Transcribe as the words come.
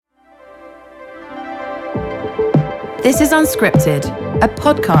This is Unscripted, a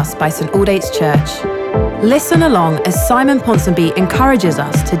podcast by St Aldate's Church. Listen along as Simon Ponsonby encourages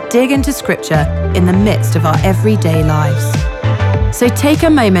us to dig into Scripture in the midst of our everyday lives. So take a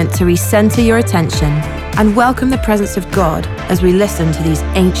moment to recenter your attention and welcome the presence of God as we listen to these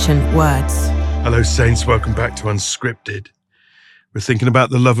ancient words. Hello, saints. Welcome back to Unscripted. We're thinking about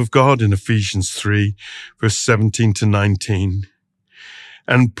the love of God in Ephesians 3, verse 17 to 19.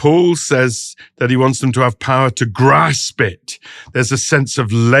 And Paul says that he wants them to have power to grasp it. There's a sense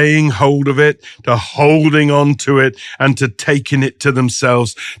of laying hold of it, to holding on to it, and to taking it to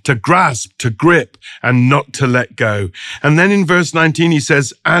themselves, to grasp, to grip, and not to let go. And then in verse 19, he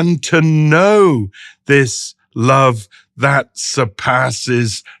says, and to know this love that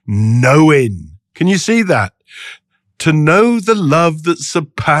surpasses knowing. Can you see that? To know the love that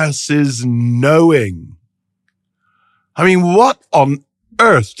surpasses knowing. I mean, what on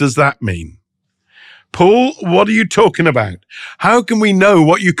earth does that mean? Paul, what are you talking about? How can we know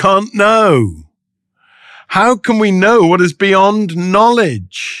what you can't know? How can we know what is beyond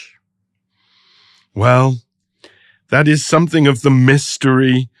knowledge? Well, that is something of the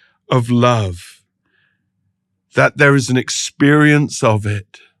mystery of love, that there is an experience of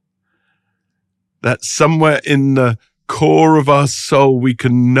it, that somewhere in the core of our soul we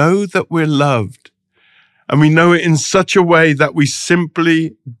can know that we're loved. And we know it in such a way that we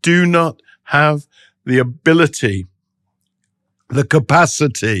simply do not have the ability, the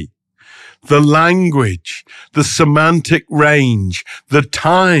capacity, the language, the semantic range, the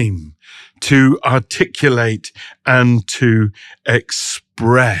time to articulate and to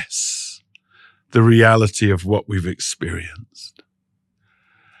express the reality of what we've experienced.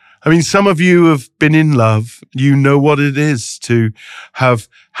 I mean, some of you have been in love. You know what it is to have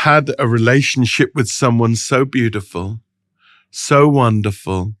had a relationship with someone so beautiful, so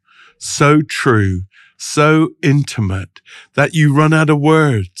wonderful, so true, so intimate that you run out of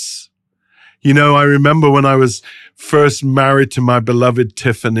words. You know, I remember when I was first married to my beloved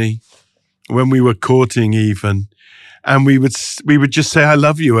Tiffany, when we were courting even, and we would just say, I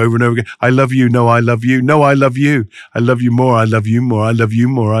love you over and over again. I love you. No, I love you. No, I love you. I love you more. I love you more. I love you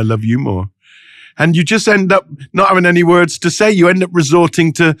more. I love you more. And you just end up not having any words to say. You end up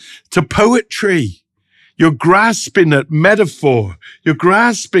resorting to poetry. You're grasping at metaphor. You're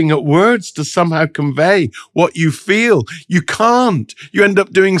grasping at words to somehow convey what you feel. You can't. You end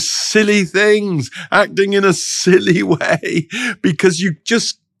up doing silly things, acting in a silly way because you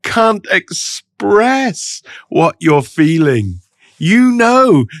just can't express what you're feeling. You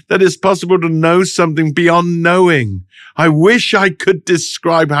know that it's possible to know something beyond knowing. I wish I could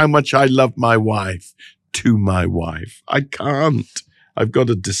describe how much I love my wife to my wife. I can't. I've got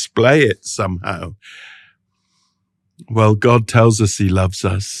to display it somehow. Well, God tells us he loves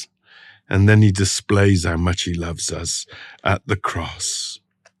us, and then he displays how much he loves us at the cross.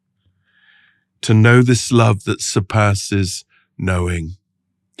 To know this love that surpasses knowing.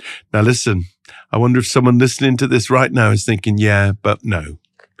 Now listen, I wonder if someone listening to this right now is thinking, yeah, but no.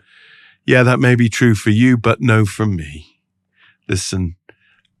 Yeah, that may be true for you, but no for me. Listen,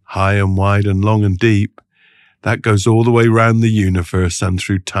 high and wide and long and deep, that goes all the way around the universe and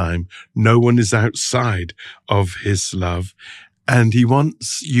through time. No one is outside of his love, and he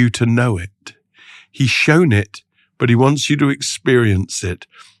wants you to know it. He's shown it, but he wants you to experience it.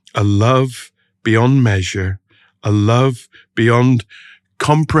 A love beyond measure, a love beyond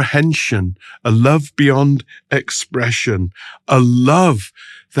comprehension, a love beyond expression, a love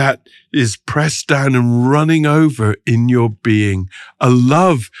that is pressed down and running over in your being, a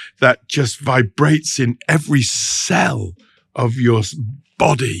love that just vibrates in every cell of your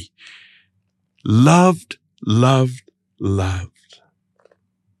body. Loved, loved, loved.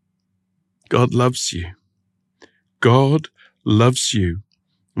 God loves you. God loves you.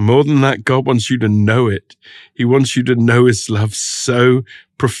 More than that, God wants you to know it. He wants you to know his love so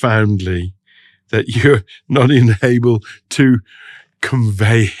profoundly that you're not even able to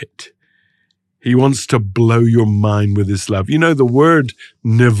convey it. He wants to blow your mind with his love. You know, the word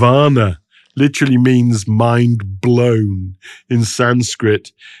nirvana literally means mind blown in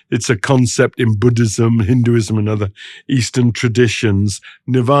Sanskrit. It's a concept in Buddhism, Hinduism, and other Eastern traditions.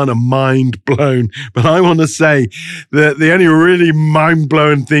 Nirvana, mind blown. But I want to say that the only really mind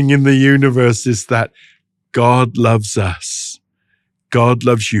blowing thing in the universe is that God loves us. God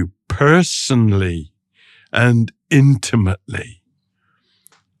loves you personally and intimately.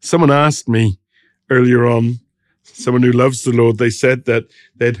 Someone asked me earlier on, someone who loves the Lord, they said that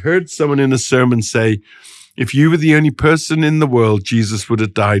they'd heard someone in a sermon say, if you were the only person in the world, Jesus would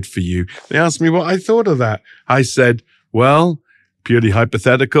have died for you. They asked me what I thought of that. I said, well, purely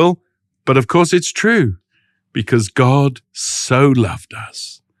hypothetical, but of course it's true. because God so loved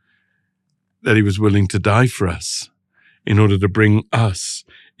us that he was willing to die for us in order to bring us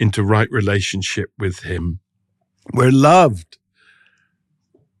into right relationship with him. We're loved.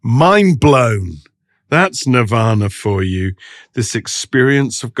 Mind blown. That's nirvana for you. This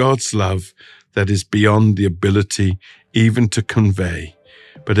experience of God's love that is beyond the ability even to convey,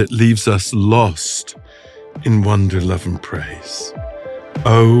 but it leaves us lost in wonder, love, and praise.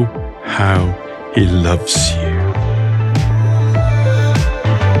 Oh, how he loves you.